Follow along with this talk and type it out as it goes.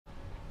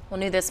Well,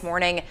 new this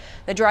morning,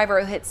 the driver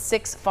who hit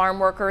 6 farm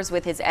workers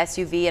with his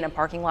SUV in a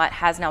parking lot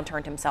has now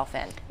turned himself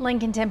in.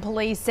 Lincolnton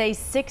police say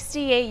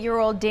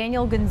 68-year-old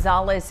Daniel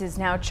Gonzalez is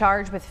now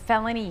charged with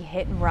felony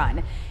hit and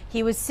run.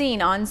 He was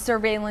seen on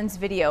surveillance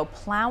video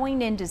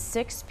plowing into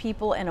 6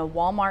 people in a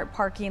Walmart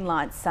parking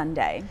lot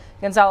Sunday.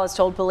 Gonzalez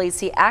told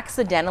police he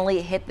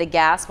accidentally hit the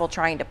gas while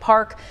trying to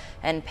park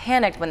and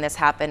panicked when this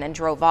happened and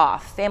drove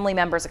off. Family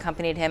members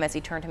accompanied him as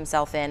he turned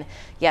himself in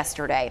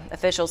yesterday.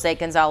 Officials say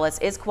Gonzalez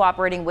is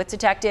cooperating with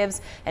detectives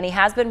and he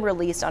has been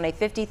released on a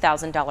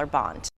 $50,000 bond.